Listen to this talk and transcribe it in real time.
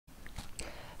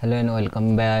Hello and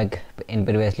welcome back. In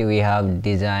previously we have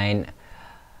designed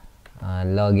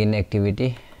login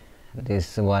activity.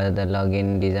 This was the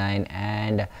login design,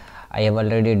 and I have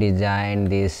already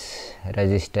designed this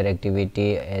register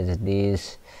activity as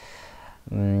this.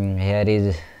 Here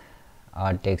is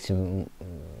our text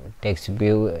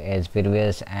view as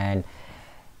previous, and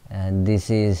this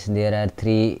is there are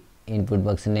three input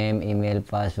box: name, email,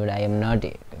 password. I am not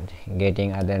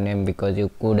getting other name because you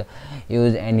could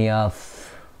use any of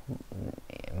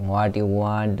what you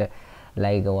want,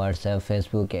 like WhatsApp,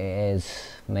 Facebook, as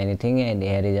many things. And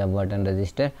here is a button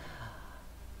register,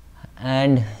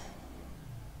 and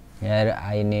here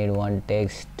I need one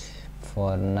text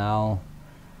for now,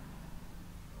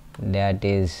 that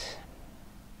is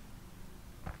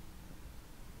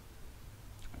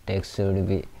text should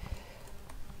be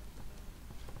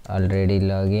already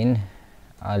login,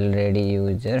 already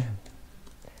user,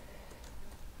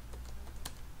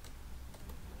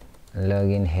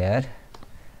 login. Here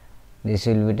this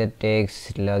will be the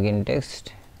text, login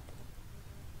text,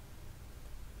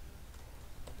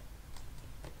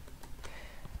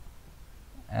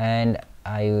 and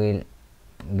I will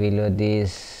below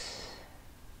this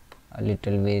a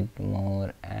little bit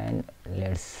more, and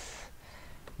let's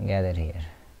gather here.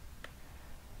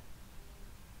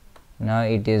 Now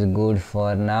it is good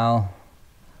for now,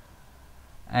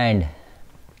 and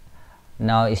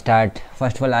now start.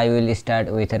 First of all, I will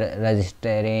start with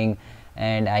registering,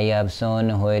 and I have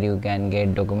shown where you can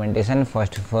get documentation.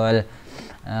 First of all,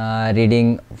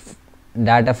 reading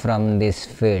data from this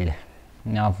field.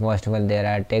 Now first of all, there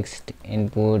are text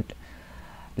input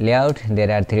layout. There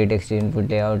are three text input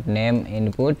layout: name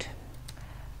input,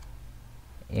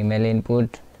 email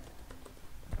input,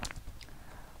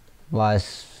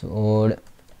 password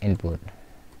input.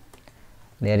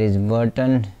 There is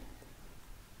button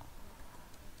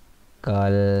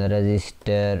call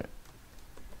register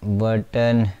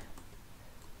button,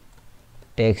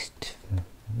 text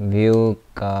view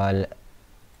call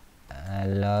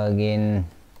login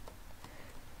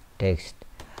text.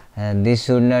 This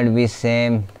should not be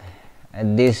same,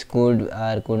 this could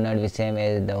or could not be same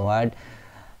as the what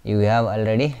you have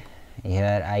already.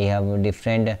 Here I have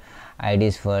different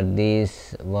IDs for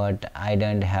this, but I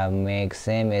don't have make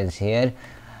same as here.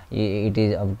 It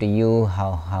is up to you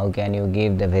how can you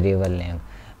give the variable name.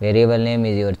 Variable name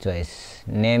is your choice.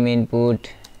 Name input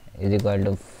is equal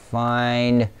to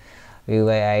find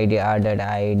id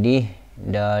r.id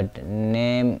dot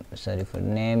name, sorry for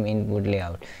name input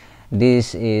layout.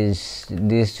 This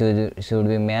should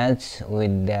be matched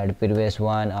with that previous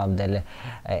one of the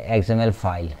XML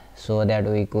file, so that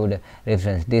we could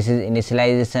reference. This is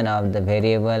initialization of the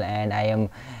variable, and I am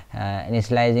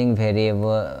initializing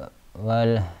variable.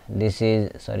 This is,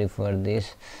 sorry for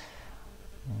this,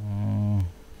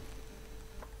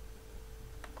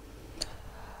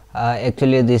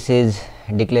 actually this is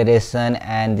declaration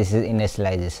and this is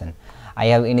initialization. I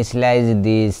have initialized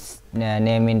this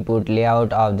name input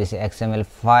layout of this XML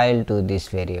file to this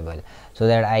variable, so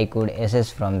that I could access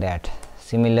from that.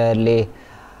 Similarly,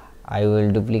 I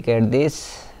will duplicate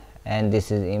this, and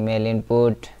this is email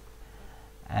input,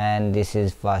 and this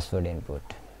is password input.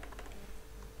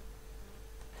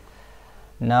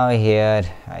 Now here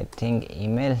I think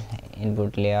email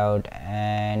input layout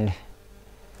and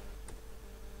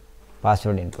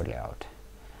password input layout.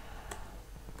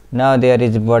 Now there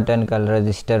is button called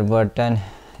register button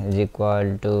is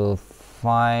equal to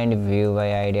find view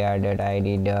by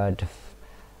id dot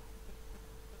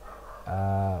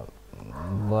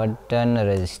button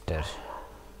register,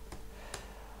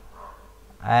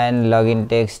 and login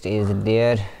text is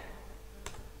there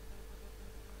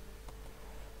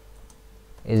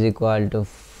is equal to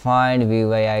find view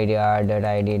by id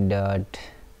dot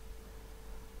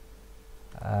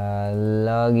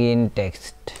login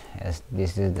text. Yes,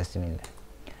 this is the similar.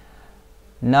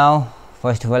 Now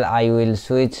first of all, I will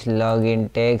switch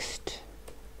login text,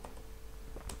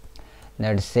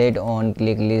 that set on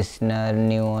click listener,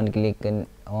 new on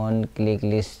click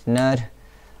listener,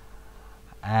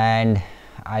 and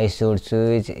I should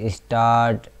switch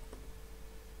start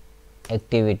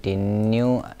activity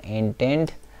new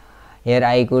intent. Here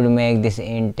I could make this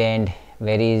intent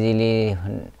very easily,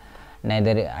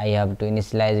 neither I have to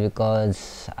initialize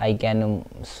because I can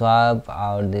swap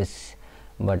out this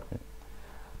button.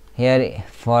 Here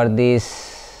for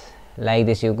this, like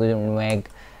this, you could make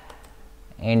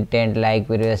intent like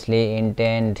previously.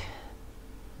 Intent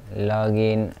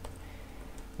login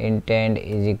intent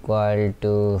is equal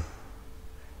to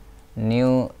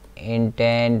new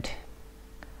intent.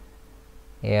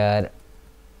 Here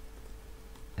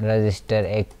register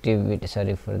activity,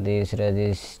 sorry for this,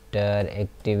 register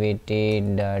activity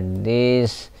dot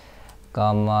this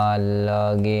comma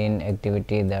login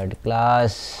activity dot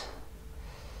class,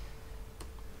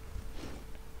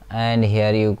 and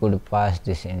here you could pass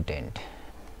this intent,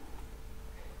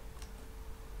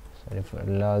 sorry for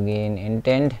login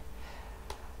intent.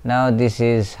 Now this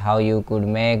is how you could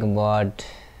make, but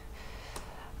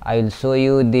I will show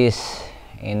you this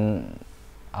in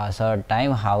a short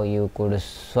time how you could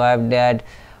swap that,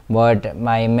 but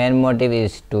my main motive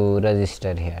is to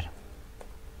register here.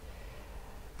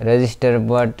 Register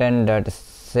button dot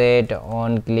set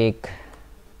on click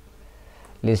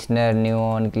listener, new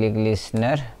on click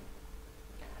listener,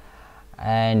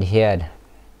 and here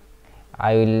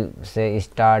I will say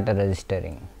start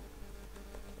registering.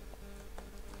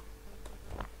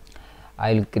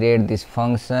 I will create this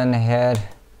function here,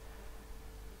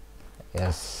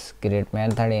 yes, create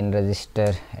method in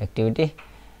register activity.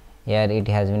 Here it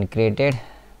has been created.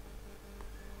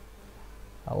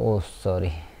 Oh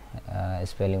sorry,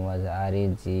 spelling was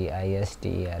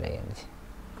registerang.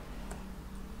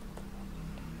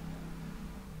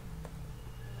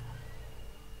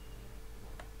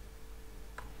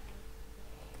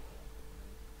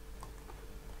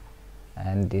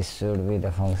 And this should be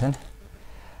the function.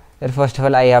 First of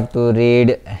all, I have to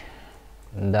read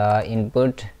the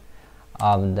input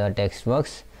of the text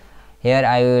box. Here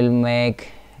I will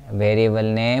make variable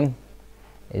name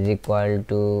is equal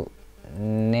to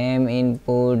name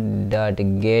input dot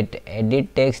get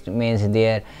edit text, means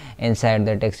there inside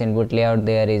the text input layout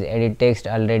there is edit text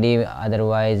already,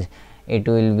 otherwise it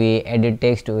will be edit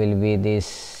text will be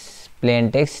this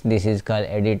plain text, this is called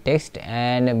edit text,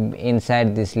 and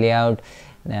inside this layout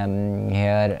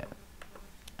here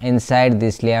inside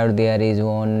this layout there is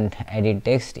one edit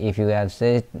text. If you have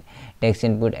set text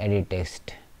input edit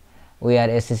text, we are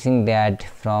accessing that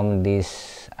from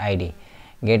this id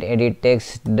get edit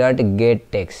text dot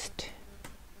get text.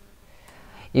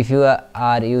 If you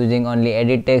are using only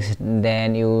edit text,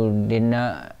 then you did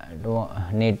not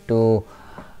need to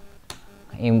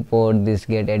import this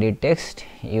get edit text,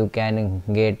 you can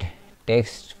get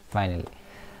text finally.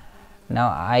 Now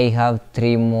I have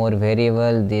 3 more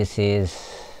variable, this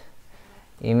is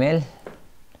email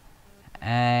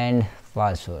and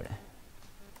password.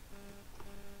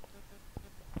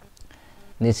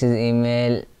 This is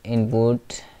email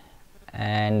input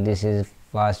and this is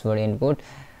password input,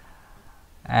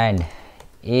 and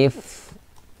if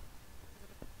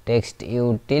text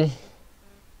util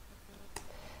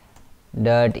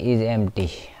dot is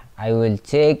empty, I will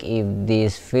check if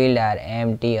these fields are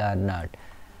empty or not.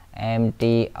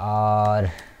 Empty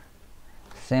or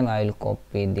same, I will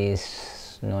copy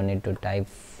this, no need to type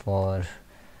for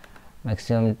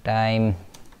maximum time.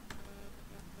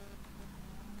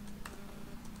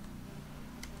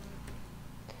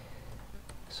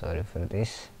 Sorry for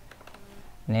this,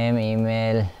 name,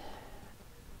 email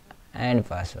and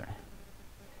password.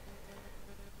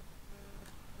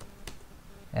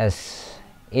 Yes,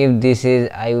 if this is,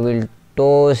 I will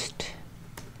toast,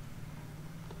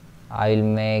 I will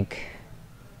make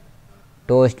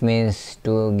toast means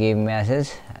to give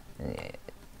message,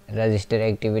 register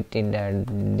activity that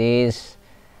this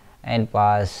and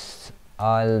pass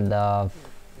all the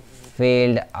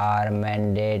field are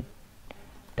mandatory.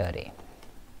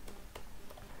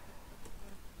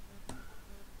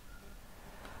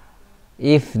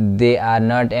 If they are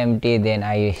not empty, then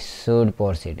I should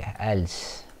proceed,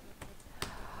 else.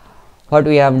 What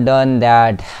we have done,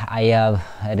 that I have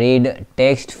read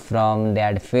text from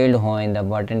that field when the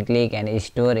button click and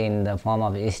store in the form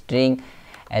of string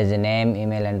as a name,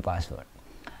 email and password.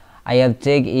 I have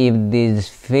checked if these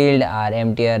fields are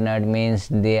empty or not, means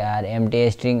they are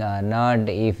empty string or not.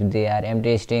 If they are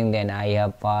empty string, then I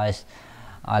have passed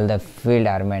all the field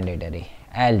are mandatory,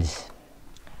 else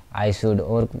I should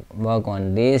work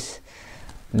on this.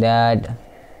 That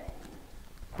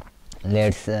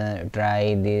let's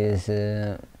try this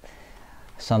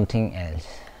something else.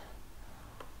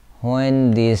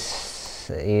 When this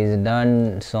is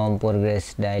done, some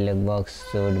progress dialog box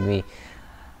should be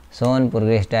shown.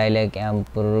 Progress dialog and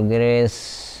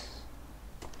progress,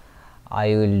 I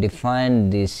will define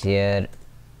this here,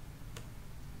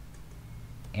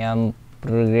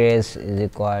 progress is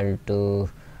equal to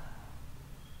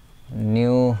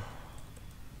new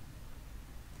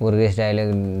progress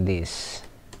dialog this.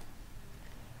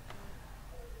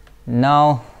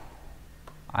 Now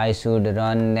I should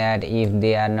run that. If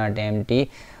they are not empty,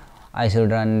 I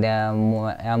should run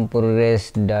the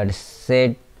progress dot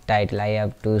set title. I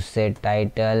have to set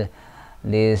title,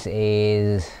 this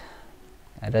is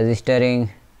registering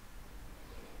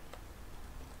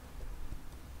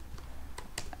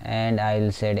and I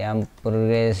will set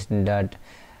progress dot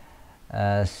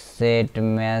set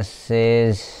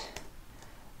message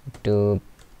to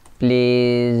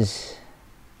please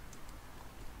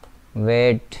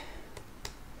wait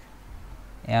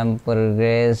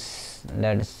progress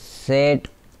that set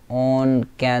on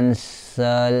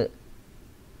cancel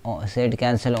on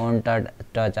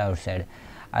touch outside.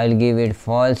 I will give it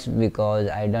false because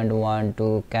I don't want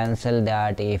to cancel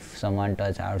that if someone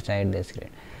touch outside the screen.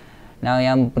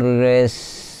 Now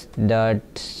progress dot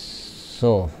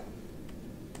show.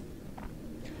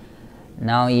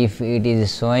 Now if it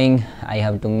is showing, I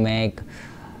have to make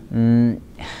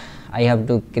I have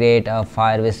to create a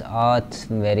firebase auth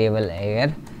variable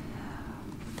here.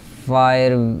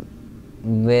 Firebase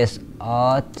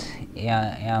auth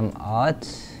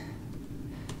auth.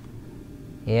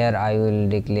 Here I will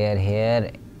declare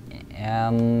here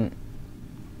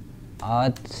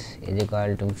auth is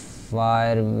equal to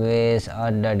firebase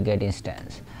auth dot get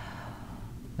instance.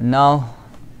 Now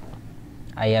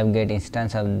I have get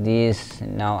instance of this.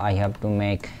 Now I have to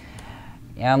make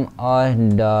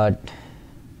auth dot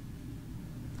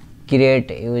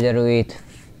create user with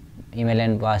email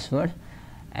and password,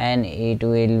 and it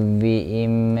will be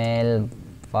email,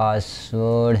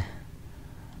 password,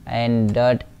 and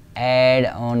dot add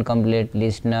on complete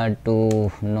listener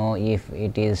to know if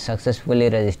it is successfully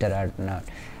registered or not,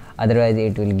 otherwise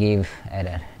it will give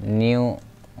error. New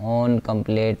on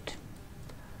complete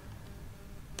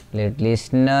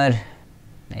listener.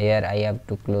 Here I have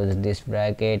to close this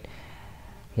bracket.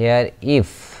 Here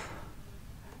if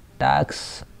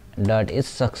task dot is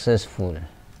successful,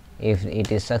 if it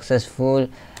is successful,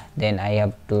 then I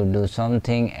have to do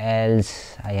something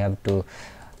else. I have to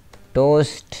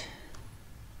toast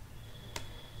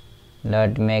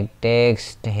dot make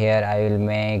text. Here I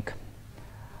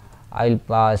will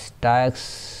pass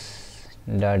tags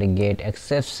dot get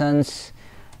exceptions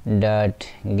dot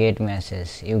get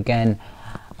message. You can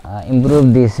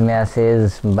improve this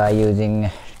message by using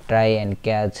try and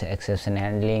catch exception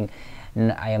handling.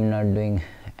 I am not doing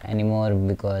anymore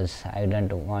because I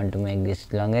don't want to make this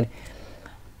longer.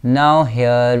 Now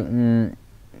here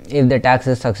if the task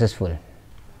is successful,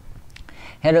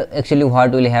 here actually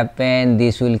what will happen,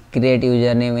 this will create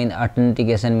username in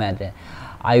authentication method.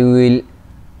 I will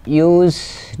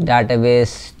use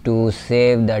database to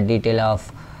save the detail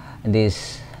of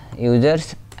these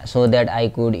users so that I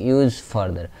could use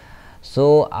further.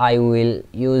 So I will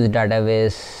use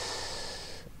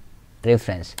database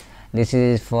reference. This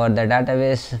is for the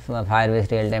database,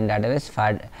 Firebase real time database.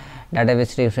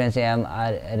 Database reference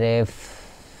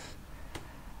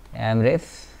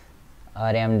mref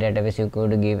or database. You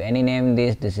could give any name.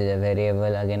 This is a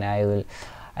variable. Again I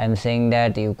am saying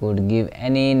that you could give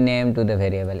any name to the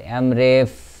variable. Mref,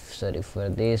 sorry for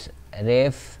this,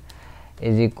 ref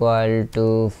is equal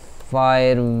to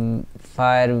firebase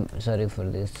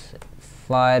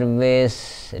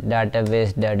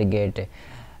database dot get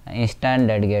instant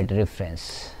dot get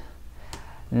reference.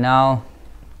 Now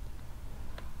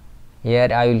here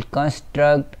I will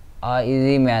construct a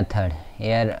easy method.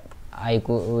 Here I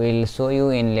will show you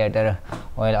in later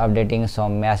while updating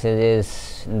some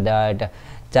messages that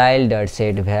child dot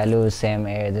set value same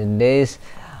as this.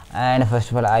 And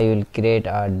first of all I will create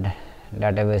a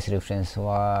database reference.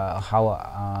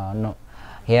 No,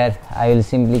 here I will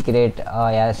simply create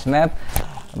a as map.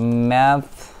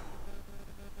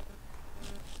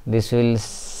 This will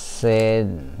say,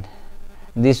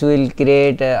 this will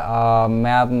create a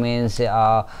map means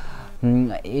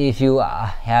if you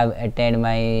have attended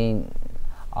my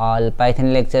all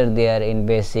Python lecture, there in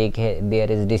basic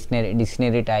there is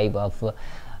dictionary type of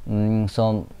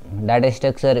some data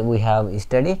structure we have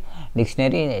studied.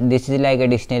 Dictionary, this is like a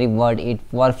dictionary but it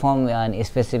perform on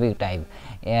specific type.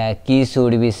 Key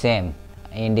should be same.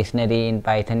 In dictionary in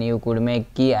Python you could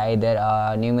make key either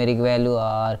a numeric value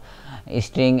or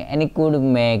string, any could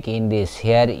make in this.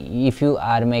 Here if you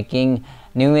are making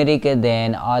numeric,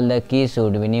 then all the keys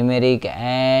should be numeric,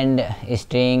 and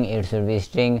string it should be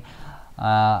string,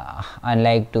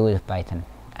 unlike to Python,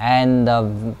 and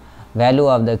the value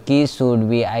of the key should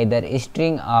be either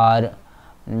string or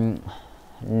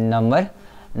number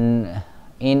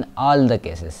in all the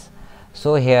cases.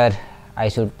 So here I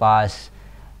should pass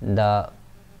the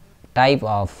type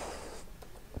of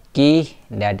key,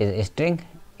 that is string.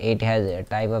 It has a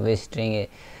type of a string,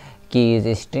 key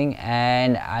is string,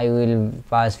 and I will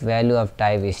pass value of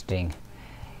type string.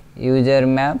 User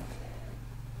map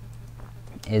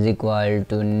is equal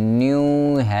to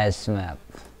new hash map.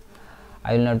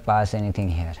 I will not pass anything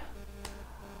here.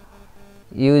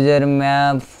 User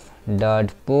map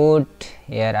dot put,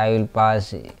 here I will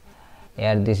pass,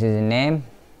 here this is name,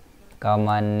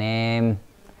 command name,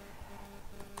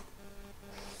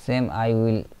 same I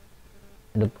will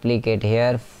duplicate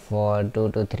here for 2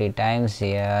 to 3 times.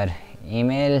 Here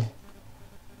email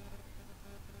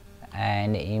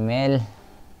and email.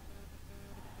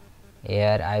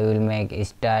 Here I will make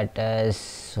status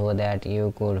so that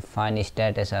you could find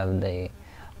status of the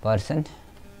person,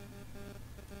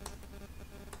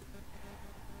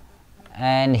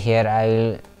 and here I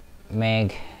will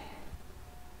make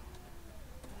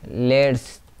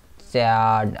let's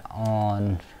chat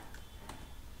on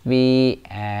P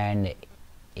and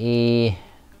E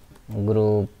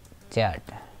group chat,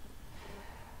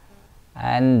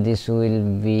 and this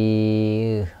will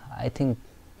be, I think,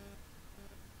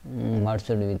 what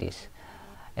should be this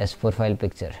as profile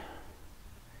picture.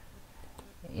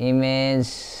 Image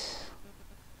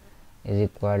is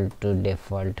equal to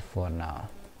default for now.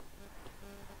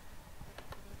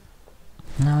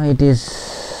 Now it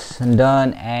is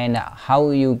done. And how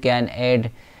you can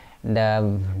add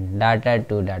the data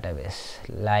to database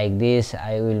like this,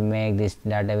 I will make this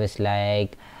database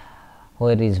like,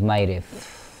 where is my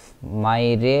ref,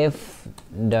 my ref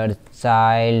dot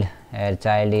child,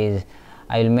 child is,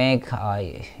 I will make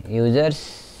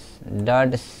users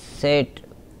dot set,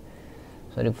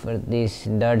 sorry for this,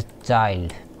 dot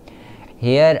child.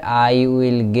 Here I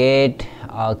will get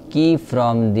a key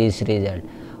from this result.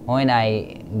 When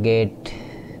I get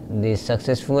this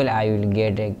successful, I will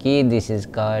get a key. This is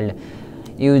called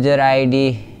user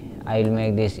ID. I will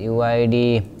make this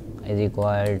UID is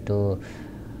equal to,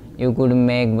 you could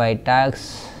make by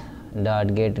tags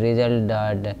dot get result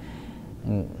dot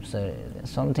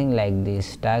something like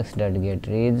this, tags dot get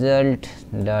result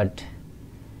dot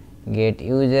get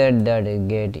user dot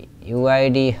get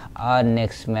UID. Our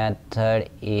next method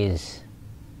is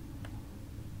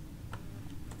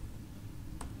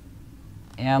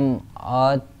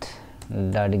auth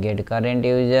dot get current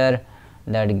user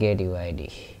dot get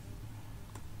UID.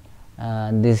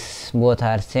 This both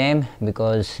are same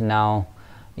because now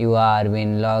you are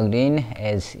been logged in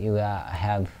as you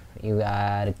have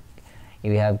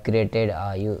created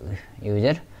a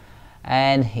user,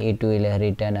 and it will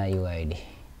return a UID.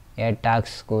 A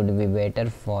task could be better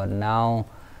for now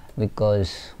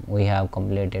because we have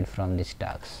completed from this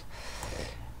task.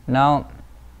 Now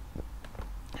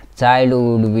child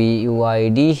would be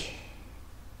UID,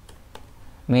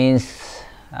 means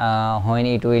when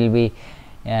it will be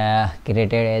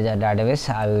created as a database.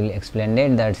 I will explain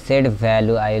it. That set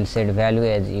value, I will set value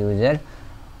as user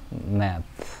map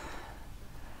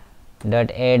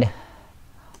dot add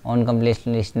on complete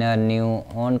listener, new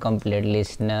on complete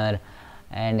listener,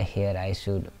 and here I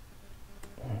should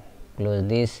close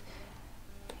this.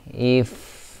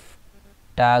 If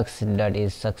task dot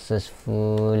is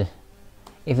successful,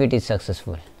 if it is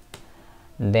successful,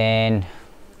 then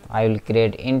I will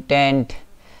create intent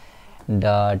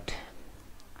dot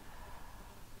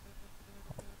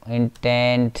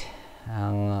intent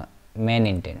main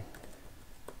intent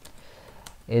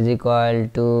is equal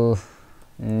to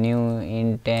new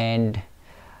intent,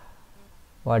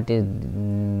 what is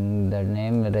the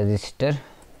name, register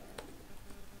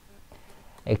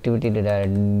activity dot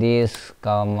this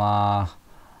comma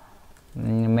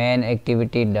main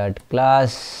activity dot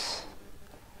class.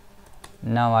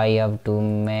 Now I have to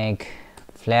make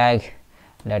flag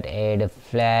dot add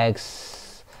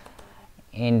flags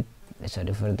in,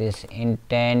 sorry for this,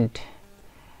 intent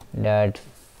dot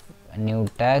new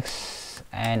tags,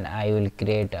 and I will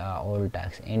create old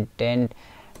tags, intent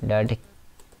dot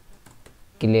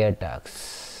clear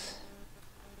tags,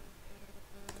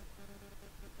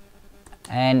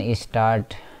 and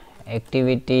start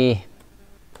activity,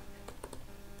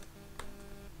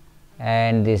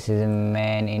 and this is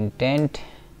main intent,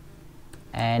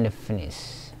 and finish.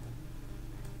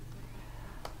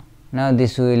 Now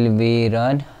this will be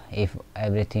run if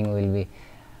everything will be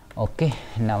okay.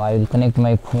 Now I will connect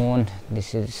my phone.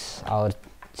 This is our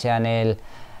channel.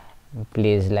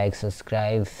 Please like,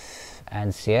 subscribe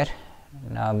and share.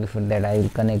 Now before that I am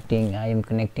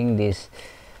connecting this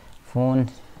phone.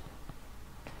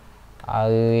 I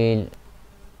will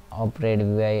operate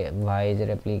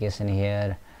Visor application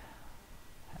here,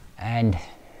 and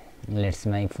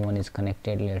my phone is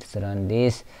connected. Let's run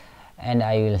this, and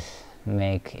I will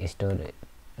make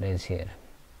storage here.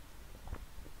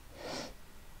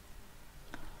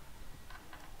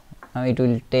 Now it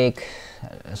will take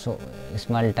so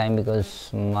small time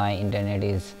because my internet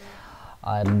is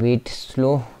a bit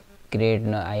slow.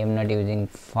 I am not using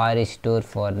Firestore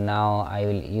for now. I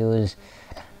will use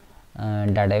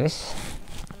database,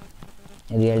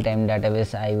 real-time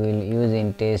database. I will use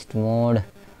in test mode,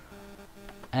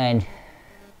 and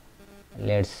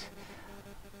let's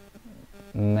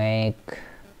make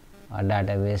a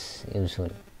database useful.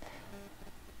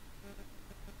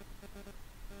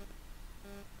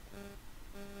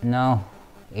 Now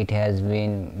it has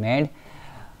been made.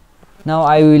 Now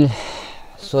I will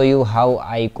show you how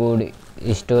I could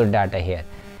store data here.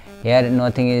 Here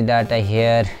nothing is data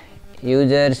here.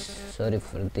 Users, sorry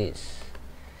for this.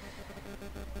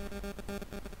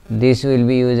 This will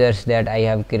be users that I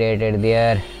have created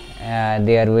there.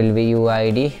 There will be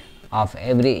UID of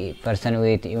every person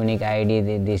with unique ID.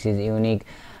 This is unique.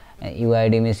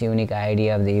 UID means unique ID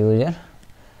of the user.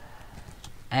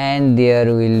 And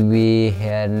there will be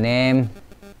here name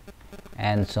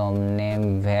and some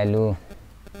name value,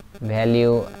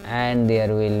 and there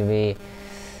will be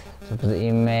suppose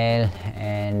email,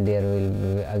 and there will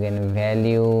be again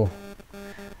value,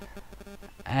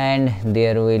 and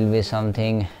there will be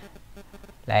something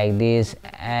like this,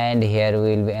 and here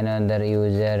will be another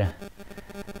user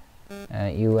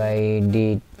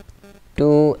UID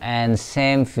 2, and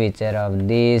same feature of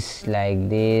this like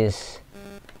this,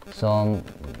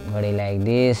 somebody like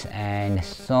this, and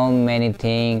so many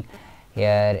thing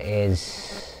here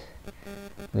is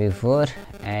before,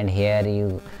 and here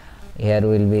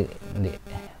will be the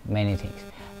many things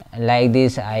like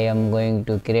this. I am going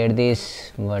to create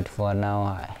this, but for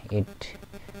now it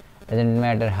doesn't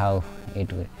matter how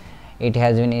it will. It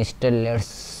has been installed.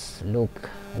 Let's look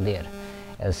there.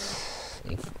 As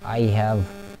if I have,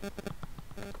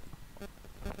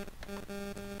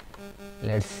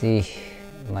 let's see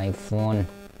my phone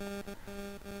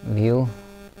view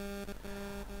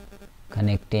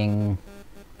connecting.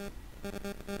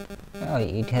 Oh,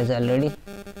 it has already,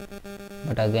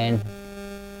 but again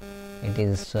it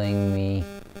is showing me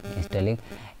installing.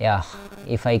 Yeah,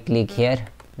 if I click here,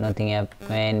 nothing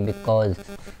happened because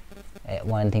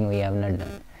one thing we have not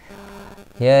done.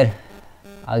 Here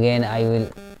again I will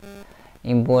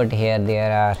import. Here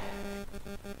there are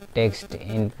text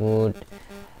input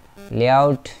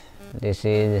layout. This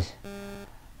is,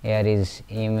 here is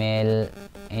email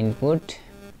input,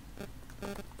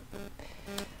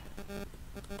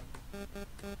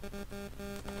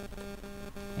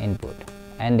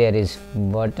 and there is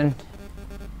button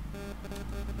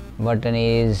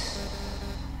is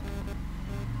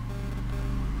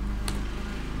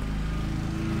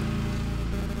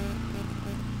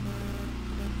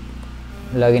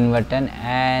login button,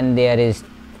 and there is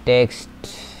text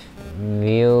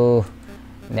view,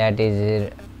 that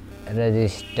is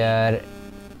register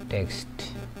text.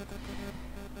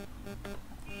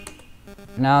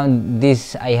 Now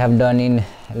this I have done in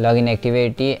login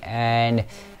activity, and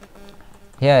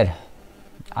here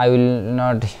I will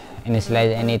not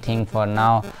initialize anything for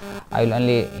now. I will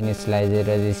only initialize the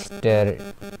register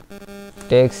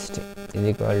text is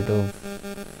equal to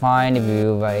find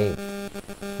view by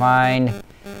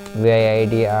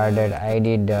id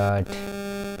r.id dot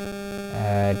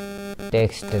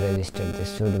text register.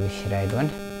 This should be right one.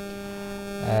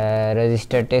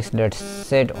 Register text dot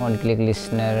set on click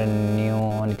listener, new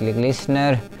on click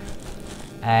listener,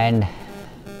 and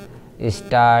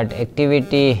start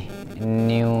activity,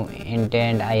 new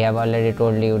intent. I have already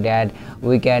told you that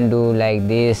we can do like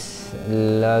this: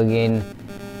 login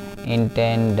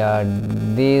intent dot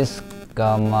this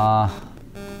comma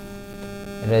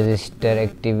register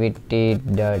activity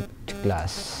dot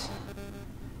class.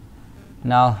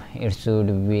 Now it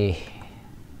should be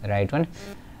right one,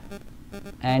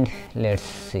 and let's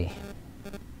see.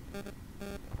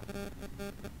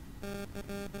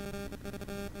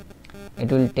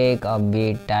 It will take a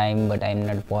bit time, but I'm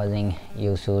not pausing.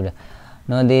 You should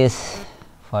know this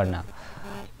for now.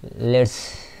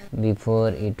 Let's, before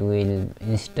it will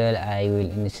install, I will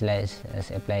initialize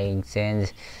as applying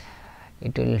change.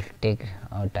 It will take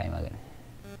our time again.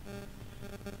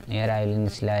 Here I will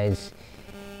initialize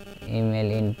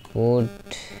email input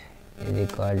is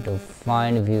equal to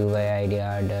find view by id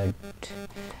r dot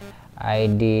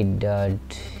id dot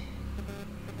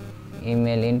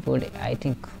email input. I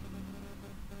think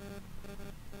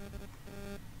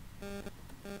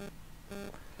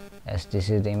yes, this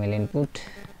is the email input.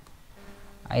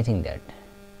 I think that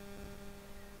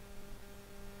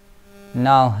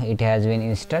now it has been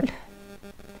installed.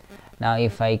 Now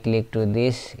if I click to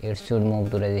this, it should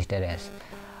move to register as.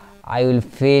 I will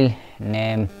fill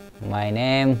name, my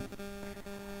name,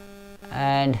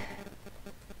 and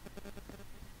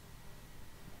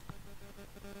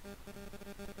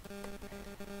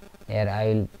here I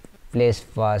will place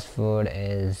password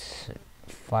as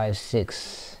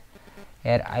 56.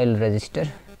 Here I will register.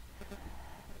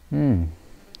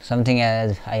 Something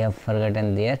as I have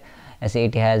forgotten there, as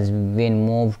it has been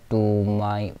moved to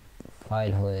my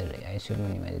file where I should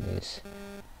minimize this.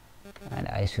 and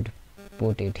I should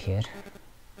put it here,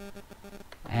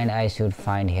 and I should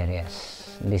find here.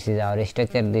 Yes, this is our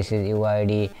structure. This is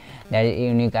UID, that is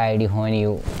unique ID.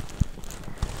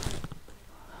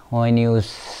 When you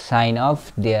sign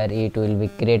off there, it will be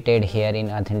created here in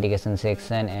authentication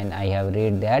section, and I have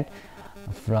read that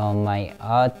from my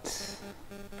auth.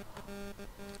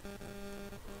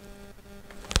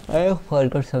 I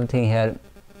forgot something here.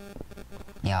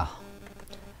 Yeah,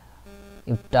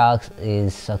 if task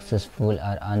is successful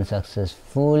or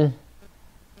unsuccessful,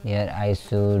 here I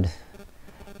should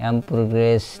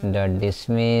progress dot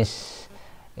dismiss.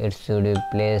 It should be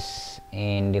placed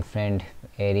in different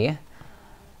area.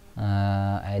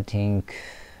 I think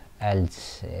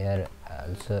else here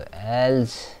also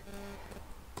else.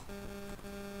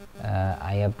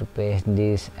 I have to paste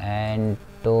this and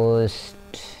toast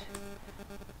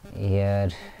here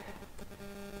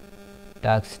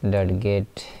task dot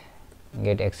get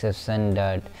exception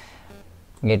dot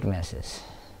get message,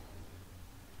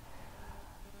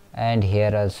 and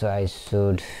here also I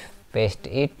should paste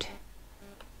it.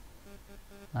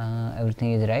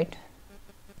 Everything is right,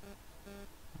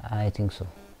 I think so.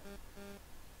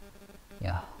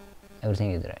 Yeah,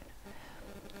 everything is right.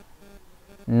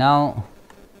 Now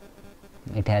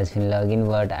it has been login,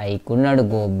 but I could not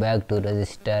go back to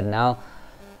register now,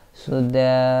 so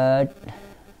that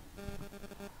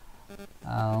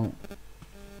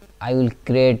I will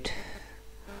create,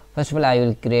 first of all I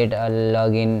will create a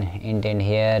login intent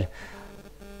here.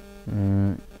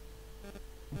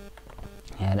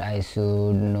 Here I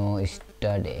should know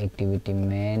start activity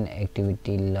main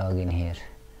activity login here,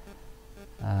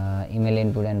 email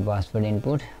input and password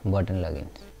input, button login.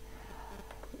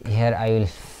 Here I will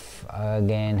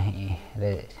again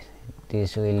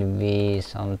this will be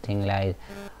something like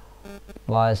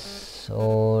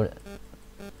password,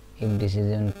 if this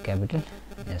is in capital,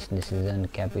 yes this is in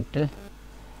capital,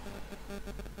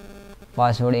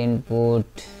 password input,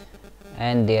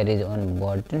 and there is one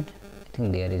button, I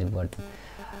think there is button,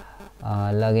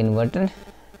 login button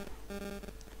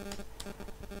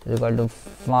is equal to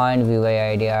find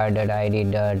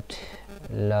VYID dot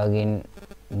login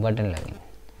button login.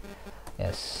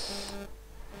 Yes,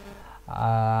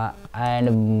 and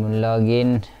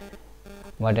login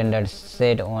button dot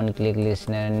set on click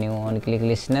listener, new on click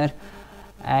listener,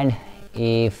 and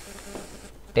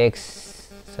if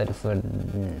text, sorry for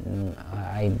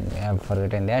I have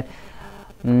forgotten that,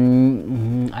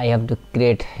 I have to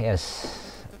create,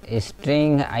 yes, a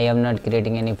string. I am not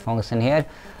creating any function here.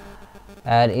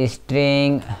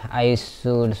 String I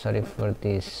should, sorry for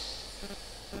this,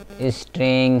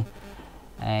 string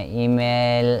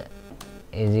email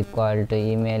is equal to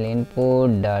email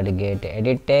input dot get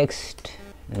edit text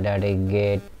dot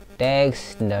get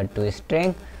text dot to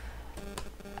string,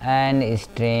 and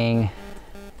string,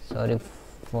 sorry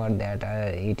for that,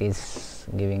 it is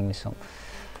giving me some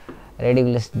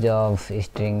ridiculous job.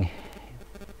 String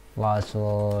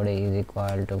password is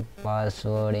equal to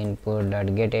password input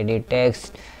dot get edit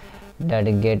text dot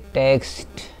get text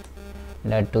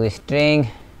dot to string.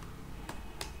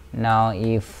 Now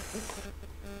if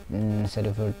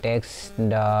sorry for text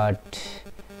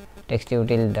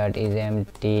util dot is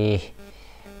empty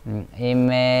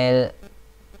email,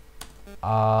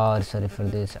 or sorry for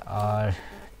this, or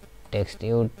text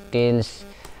utils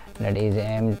that is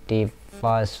empty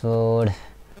password,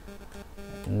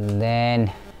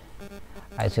 then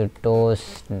I should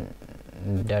toast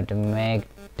dot make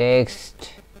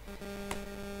text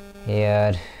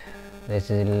here, this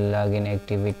is login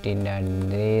activity dot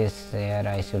this, here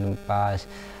I should pass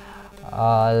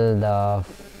all the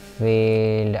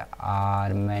field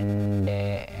are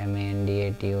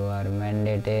mandatory or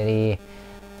mandatory,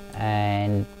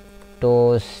 and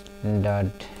toast dot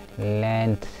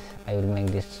length I will make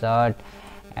this short,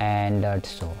 and dot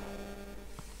show.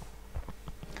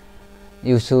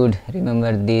 You should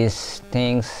remember these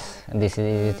things, this is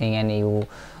easy thing, and you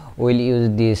will use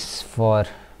this for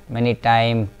many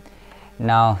time.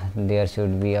 Now there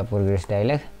should be a progress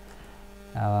dialog,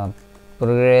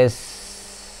 progress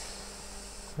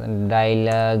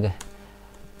dialog,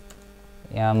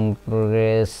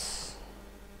 progress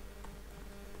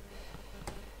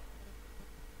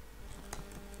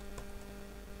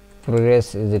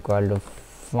is equal to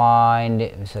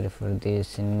find, sorry for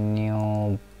this,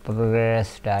 new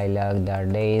progress dialog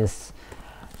that is.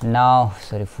 Now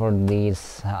sorry for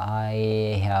this,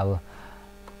 I have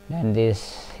done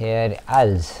this here,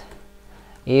 else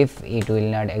if it will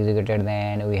not executed,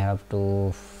 then we have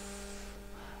to,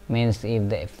 means if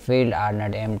the field are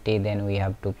not empty, then we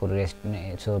have to progress,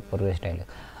 so progress dialog.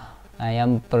 I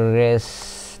am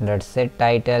progress dot set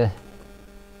title,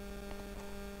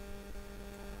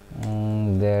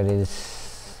 there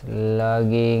is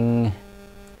logging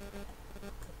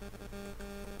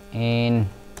in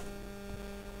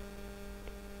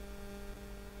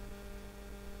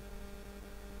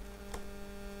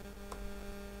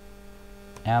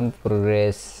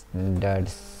progress dot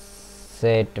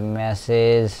set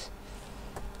message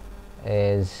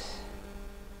is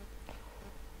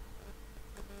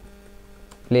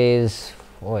please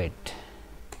wait.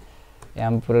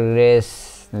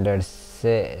 Progress dot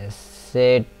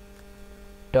set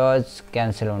touch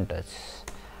cancel on touch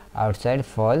outside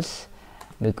false,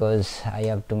 because I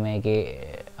have to make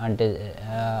it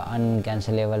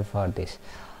uncancelable for this.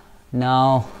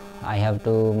 Now I have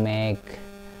to make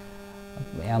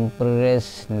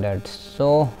progress dot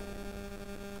show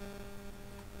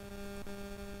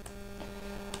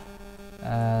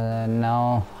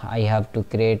now I have to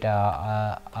create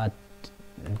a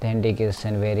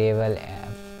authentication variable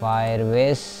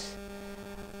firebase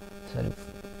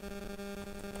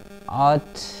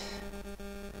auth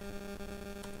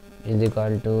is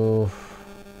equal to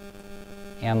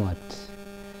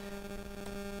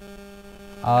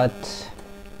auth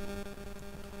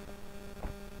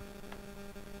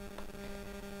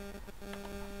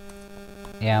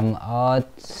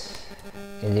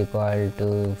is equal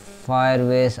to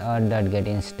firebase or dot get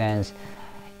instance.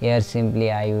 Here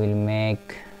simply I will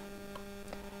make,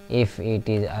 if it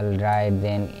is alright,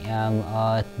 then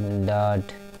auth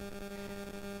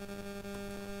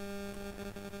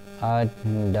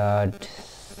dot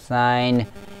sign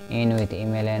in with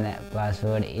email and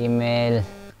password, email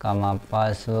comma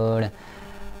password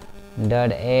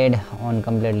dot add on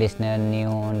complete listener, new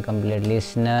on complete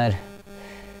listener.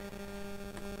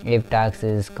 If task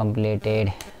is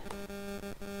completed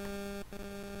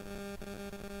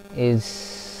is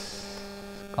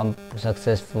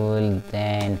successful,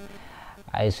 then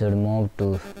I should move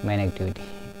to main activity.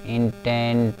 Main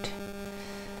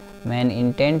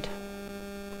intent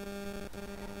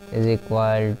is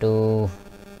equal to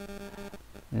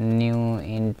new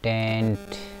intent.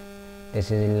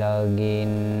 This is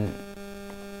login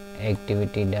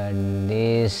activity dot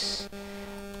this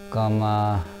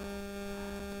comma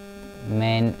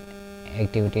main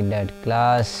activity dot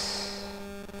class,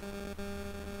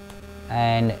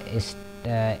 and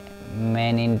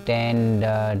main intent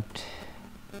dot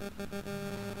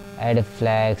add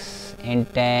flags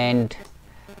intent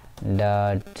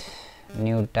dot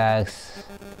new text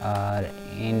or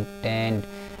intent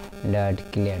dot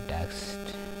clear text.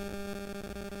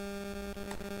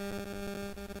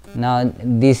 Now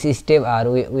this step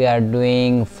we are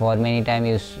doing for many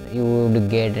times. You would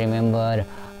get remember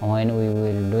when we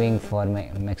will doing for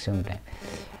maximum time.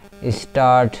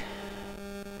 Start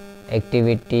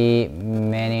activity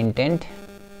main intent.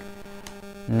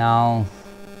 Now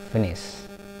finish.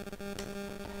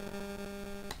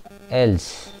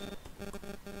 Else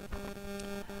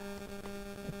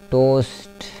toast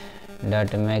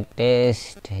dot make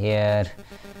test. Here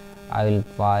I will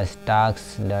pass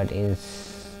task dot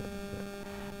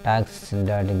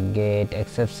get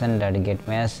exception dot get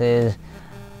message.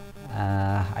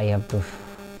 I have to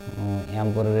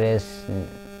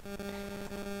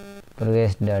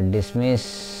progress dot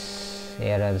dismiss.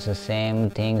 Here also same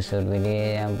thing should be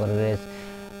the progress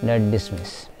dot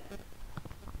dismiss.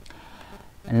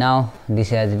 Now this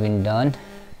has been done.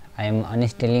 I am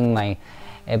uninstalling my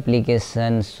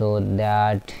application so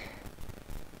that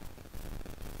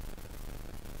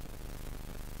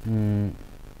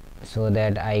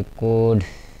I could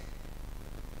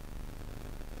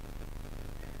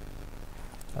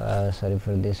sorry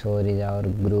for this. Where is our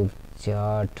group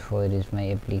chat? Where is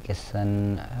my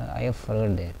application? I have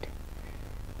forgot that.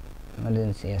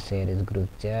 Emergency. Yes, here is group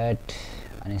chat.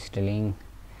 Uninstalling.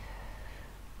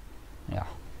 Yeah.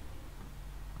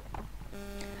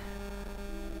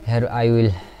 Here I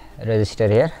will register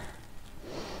here.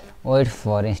 Wait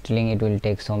for installing. It will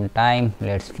take some time.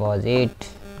 Let's pause it.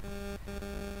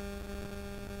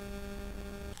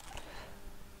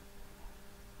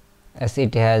 As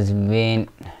it has been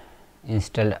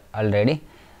installed already.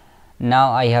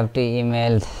 Now I have to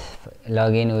email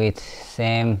login with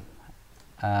same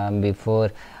before.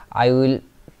 I will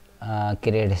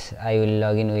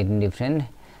log in with different,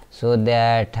 so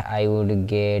that I would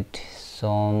get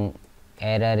some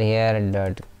error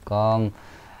here .com.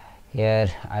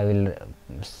 Here I will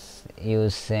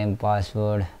use same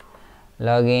password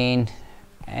login,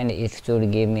 and it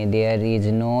should give me there is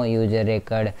no user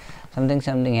record,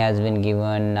 something has been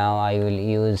given. Now I will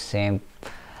use same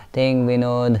thing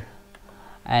Vinod,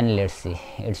 and let's see,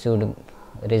 it should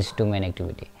reach to main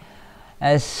activity.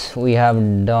 As we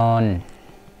have done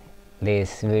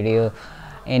this video,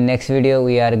 In next video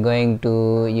we are going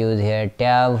to use here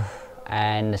tab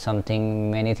and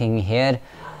many thing here,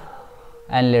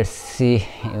 and let's see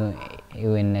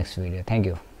you in next video. Thank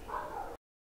you.